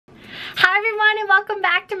welcome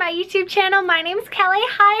back to my YouTube channel. My name is Kelly.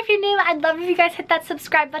 Hi, if you're new, I'd love if you guys hit that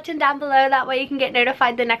subscribe button down below. That way you can get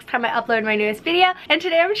notified the next time I upload my newest video. And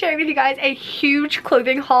today I'm sharing with you guys a huge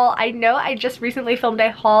clothing haul. I know I just recently filmed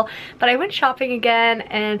a haul, but I went shopping again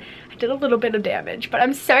and I did a little bit of damage, but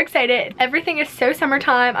I'm so excited. Everything is so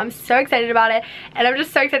summertime. I'm so excited about it, and I'm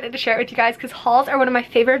just so excited to share it with you guys because hauls are one of my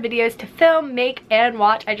favorite videos to film, make, and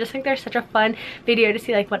watch. I just think they're such a fun video to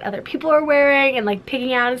see like what other people are wearing and like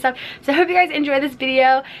picking out and stuff. So I hope you guys enjoy this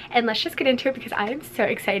video, and let's just get into it because I am so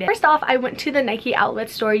excited. First off, I went to the Nike outlet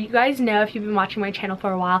store. You guys know, if you've been watching my channel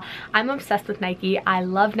for a while, I'm obsessed with Nike. I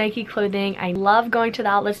love Nike clothing. I love going to the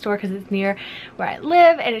outlet store because it's near where I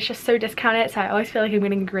live and it's just so discounted, so I always feel like I'm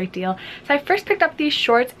getting a great deal. So I first picked up these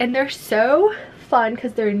shorts and they're so fun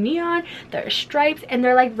because they're neon, they're stripes, and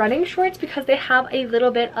they're like running shorts because they have a little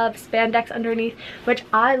bit of spandex underneath, which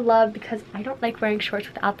I love because I don't like wearing shorts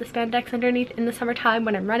without the spandex underneath in the summertime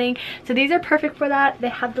when I'm running. So these are perfect for that. They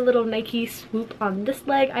have the little Nike swoop on this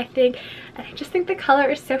leg, I think, and I just think the color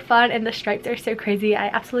is so fun and the stripes are so crazy. I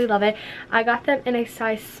absolutely love it. I got them in a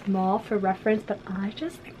size small for reference, but I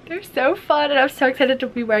just think they're so fun and I'm so excited to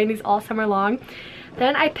be wearing these all summer long.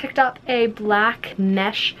 Then I picked up a black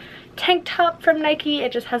mesh tank top from Nike.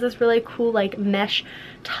 It just has this really cool like mesh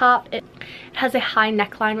top. It has a high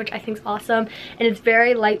neckline, which I think is awesome, and it's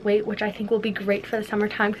very lightweight, which I think will be great for the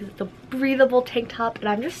summertime because it's a breathable tank top, and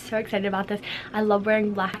I'm just so excited about this. I love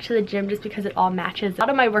wearing black to the gym just because it all matches. A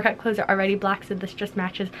lot of my workout clothes are already black, so this just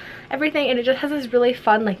matches everything, and it just has this really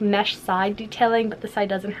fun like mesh side detailing, but the side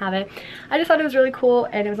doesn't have it. I just thought it was really cool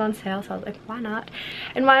and it was on sale, so I was like, why not?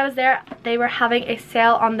 And when I was there, they were having a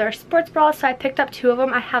sale on their sports bras, so I picked up two of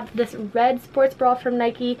them. I have this red sports bra from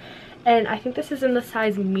Nike, and I think this is in the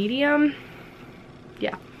size medium.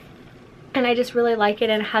 Yeah, and I just really like it,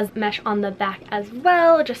 and it has mesh on the back as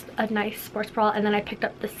well, just a nice sports bra. And then I picked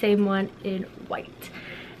up the same one in white,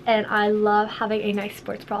 and I love having a nice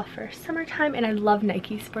sports bra for summertime, and I love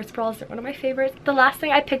Nike sports bras. They're one of my favorites. The last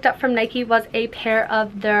thing I picked up from Nike was a pair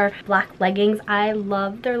of their black leggings. I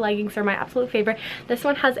love their leggings. They're my absolute favorite. This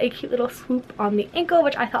one has a cute little swoop on the ankle,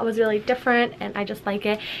 which I thought was really different, and I just like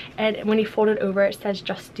it. And when you fold it over, it says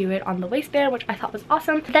just do it on the waistband, which I thought was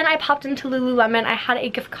awesome. Then I popped into Lululemon. I had a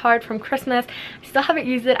gift card from Christmas. I still haven't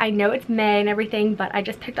used it. I know it's May and everything, but I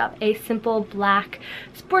just picked up a simple black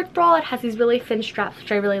sports bra. It has these really thin straps,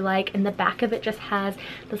 which I really like, and the back of it just has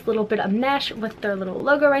this little bit of mesh with their little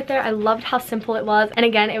logo right there. I loved how simple it was, and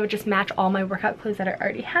again, it would just match all my workout clothes that I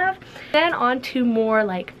already have. Then on to more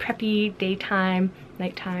like preppy daytime,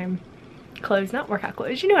 nighttime clothes, not workout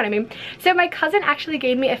clothes, you know what I mean. So my cousin actually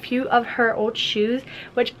gave me a few of her old shoes,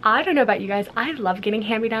 which I don't know about you guys, I love getting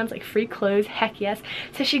hand-me-downs, like free clothes, heck yes.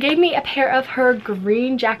 So she gave me a pair of her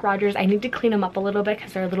green Jack Rogers. I need to clean them up a little bit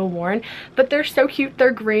because they're a little worn, but they're so cute. They're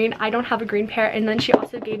green. I don't have a green pair. And then she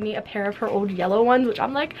also gave me a pair of her old yellow ones, which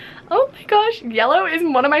I'm like, oh my gosh, yellow is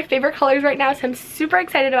one of my favorite colors right now, so I'm super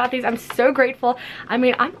excited about these. I'm so grateful. I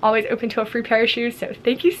mean, I'm always open to a free pair of shoes, so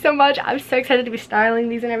thank you so much. I'm so excited to be styling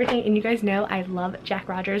these and everything, and you guys know I love Jack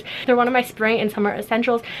Rogers. They're one of my spring and summer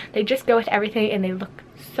essentials. They just go with everything and they look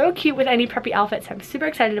so cute with any preppy outfit, so I'm super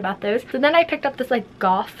excited about those. So then I picked up this like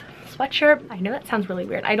golf sweatshirt. I know that sounds really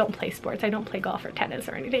weird. I don't play sports. I don't play golf or tennis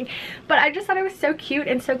or anything, but I just thought it was so cute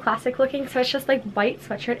and so classic looking. So it's just like white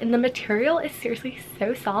sweatshirt, and the material is seriously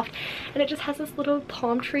so soft, and it just has this little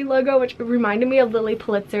palm tree logo, which reminded me of Lily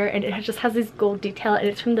Pulitzer, and it just has this gold detail, and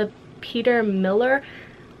it's from the Peter Miller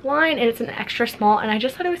line, and it's an extra small, and I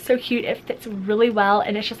just thought it was so cute. It fits really well,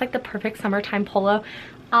 and it's just like the perfect summertime polo.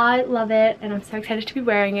 I love it, and I'm so excited to be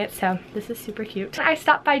wearing it, so this is super cute. I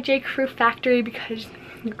stopped by J.CREW factory because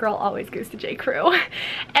your girl always goes to J.CREW,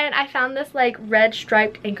 and I found this like red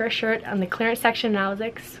striped anchor shirt on the clearance section, and I was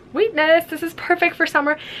like, sweetness, this is perfect for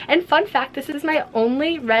summer. And fun fact, this is my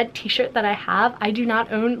only red t-shirt that I have. I do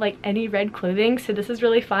not own like any red clothing, so this is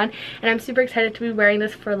really fun, and I'm super excited to be wearing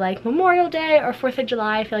this for like Memorial Day or 4th of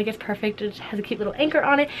July. I feel like it's perfect. It has a cute little anchor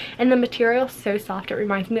on it, and the material is so soft. It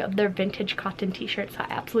reminds me of their vintage cotton t-shirts, so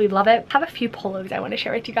I absolutely love it. I have a few polos I want to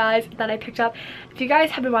share with you guys that I picked up. If you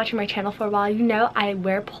guys have been watching my channel for a while, you know I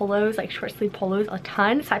wear polos, like short sleeve polos, a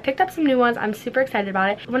ton, so I picked up some new ones. I'm super excited about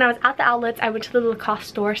it. When I was at the outlets, I went to the Lacoste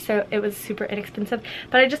store, so it was super inexpensive,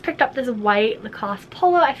 but I just picked up this white Lacoste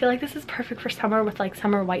polo. I feel like this is perfect for summer with like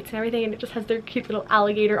summer whites and everything, and it just has their cute little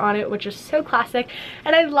alligator on it, which is so classic,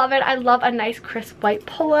 and I love it. I love a nice crisp white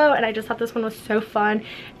polo, and I just thought this one was so fun,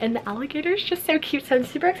 and the alligator is just so cute, so I'm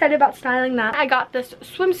super excited about styling that. I got this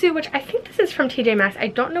swimsuit, which I think this is from TJ Maxx. I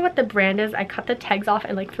don't know what the brand is. I cut the tags off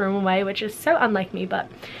and like threw them away, which is so unlike me, but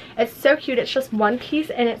but it's so cute. It's just one piece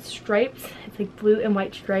and it's stripes. It's like blue and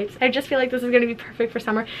white stripes. I just feel like this is going to be perfect for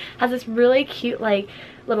summer. It has this really cute like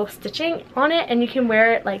little stitching on it, and you can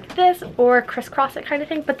wear it like this or crisscross it kind of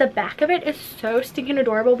thing, but the back of it is so stinking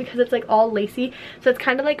adorable because it's like all lacy, so it's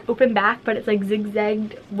kind of like open back, but it's like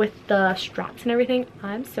zigzagged with the straps and everything.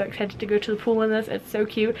 I'm so excited to go to the pool in this. It's so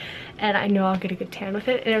cute, and I know I'll get a good tan with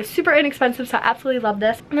it, and it was super inexpensive, so I absolutely love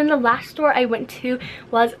this. And then the last store I went to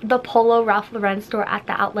was the Polo Ralph Lauren store at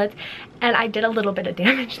the outlets, and I did a little bit of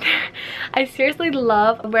damage there. I seriously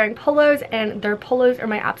love wearing polos, and their polos are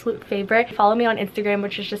my absolute favorite. Follow me on Instagram,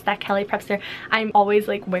 which is just that Kellyprepster. I'm always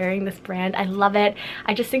like wearing this brand. I love it.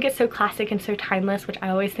 I just think it's so classic and so timeless, which I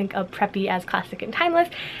always think of Preppy as classic and timeless.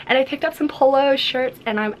 And I picked up some polo shirts,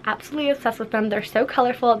 and I'm absolutely obsessed with them. They're so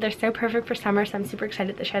colorful. They're so perfect for summer, so I'm super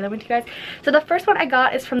excited to share them with you guys. So the first one I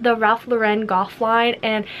got is from the Ralph Lauren golf line,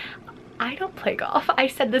 and I don't play golf. I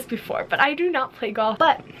said this before, but I do not play golf.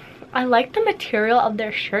 But I like the material of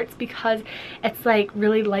their shirts because it's like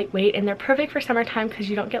really lightweight, and they're perfect for summertime because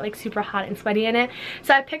you don't get like super hot and sweaty in it.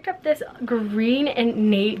 So I picked up this green and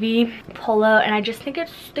navy polo, and I just think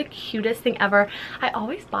it's the cutest thing ever. I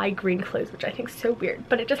always buy green clothes, which I think is so weird,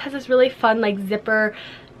 but it just has this really fun like zipper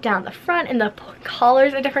down the front, and the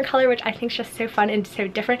collar's a different color, which I think is just so fun and so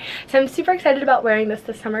different. So I'm super excited about wearing this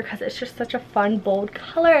summer because it's just such a fun bold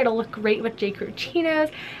color. It'll look great with J.CREW chinos,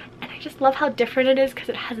 and I just love how different it is because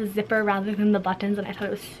it has a zipper rather than the buttons, and I thought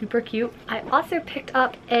it was super cute. I also picked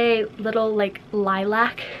up a little like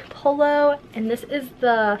lilac polo, and this is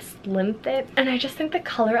the slim fit, and I just think the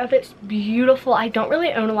color of it's beautiful. I don't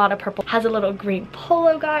really own a lot of purple. It has a little green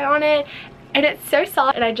polo guy on it, and it's so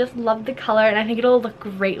soft, and I just love the color, and I think it'll look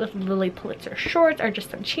great with Lily Pulitzer shorts or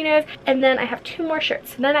just some chinos. And then I have two more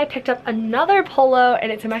shirts. And then I picked up another polo,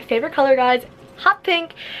 and it's in my favorite color, guys, hot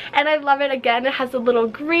pink, and I love it. Again, it has a little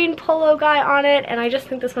green polo guy on it, and I just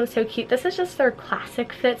think this one's so cute. This is just their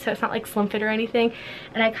classic fit, so it's not like slim fit or anything,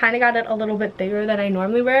 and I kind of got it a little bit bigger than I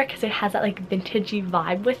normally wear because it has that like vintagey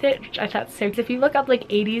vibe with it, which I thought so. If you look up like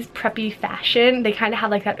 80s preppy fashion, they kind of have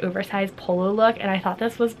like that oversized polo look, and I thought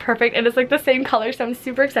this was perfect, and it's like the same color, so I'm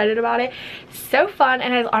super excited about it. So fun,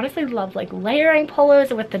 and I honestly love like layering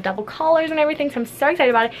polos with the double collars and everything, so I'm so excited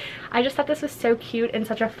about it. I just thought this was so cute and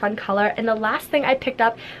such a fun color. And the last thing I picked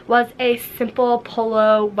up was a simple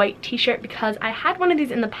polo white t-shirt because I had one of these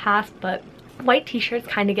in the past, but white t-shirts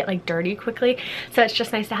kind of get like dirty quickly, so it's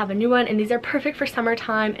just nice to have a new one, and these are perfect for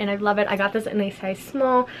summertime, and I love it. I got this in a size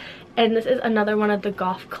small, and this is another one of the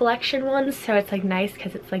golf collection ones, so it's like nice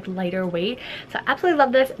because it's like lighter weight. So I absolutely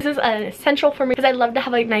love this. This is an essential for me because I love to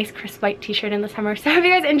have a nice crisp white t-shirt in the summer. So I hope you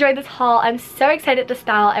guys enjoyed this haul. I'm so excited to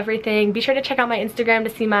style everything. Be sure to check out my Instagram to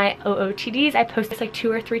see my OOTDs. I post this like 2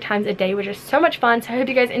 or 3 times a day, which is so much fun. So I hope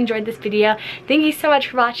you guys enjoyed this video. Thank you so much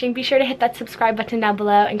for watching. Be sure to hit that subscribe button down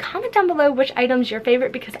below and comment down below which item's your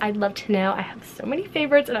favorite because I'd love to know. I have so many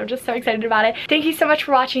favorites, and I'm just so excited about it. Thank you so much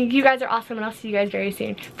for watching. You guys are awesome, and I'll see you guys very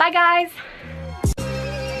soon. Bye, guys.